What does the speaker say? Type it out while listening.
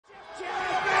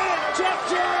Jeff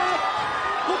Jarrett!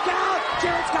 Look out!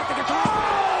 Jarrett's got the guitar!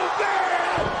 Oh,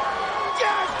 man!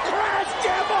 Just crashed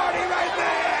Jeff Hardy right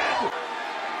there!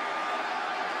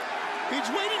 He's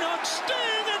waiting on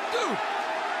Sting and dude,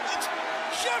 it's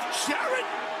Jeff Jarrett!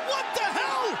 What the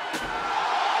hell?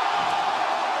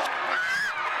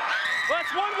 Well,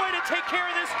 that's one way to take care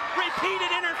of this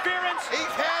repeated interference.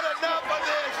 He's had enough of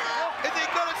this. Is he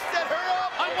going to set her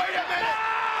up? Oh, Wait a minute.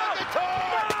 The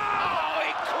guitar. Oh,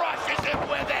 he crushes him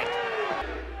with it.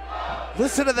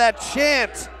 Listen to that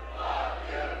chant.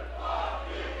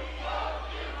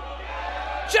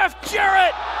 Jeff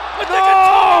Jarrett with the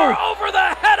guitar over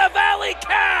the head of Alley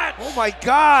Cat. Oh my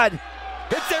God.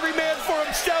 It's every man for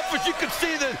himself, as you can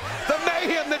see the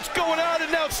mayhem that's going on,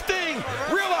 and now Sting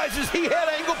realizes he had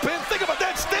angle pins. Think about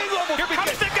that Sting level. Here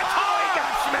comes the guitar. Oh, he got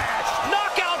smashed.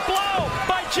 Knockout blow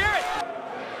by Jarrett.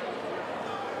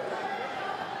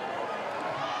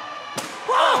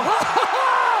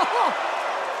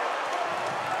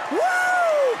 Woo!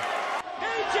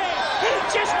 AJ, he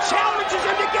just challenges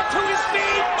him to get to his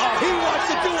feet! Oh, he wants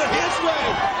to do it his way.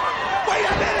 Wait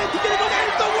a minute, he's gonna go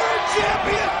down as the world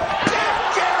champion! Jeff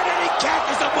Jarrett, and he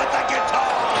catches him with the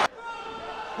guitar!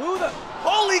 Who the?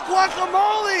 Holy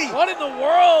guacamole! What in the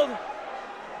world?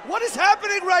 What is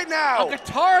happening right now? A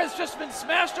guitar has just been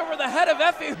smashed over the head of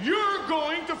Effie. You're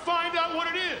going to find out what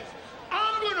it is.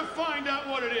 I'm going to find out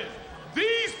what it is.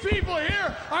 These people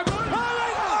here are going to...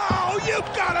 Oh,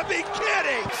 you've gotta be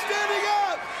kidding! Standing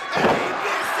up, and he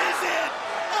misses it.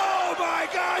 Oh my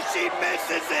gosh, he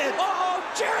misses it. Oh,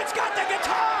 Jarrett's got the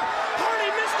guitar! Hardy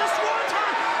missed the swan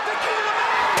turn!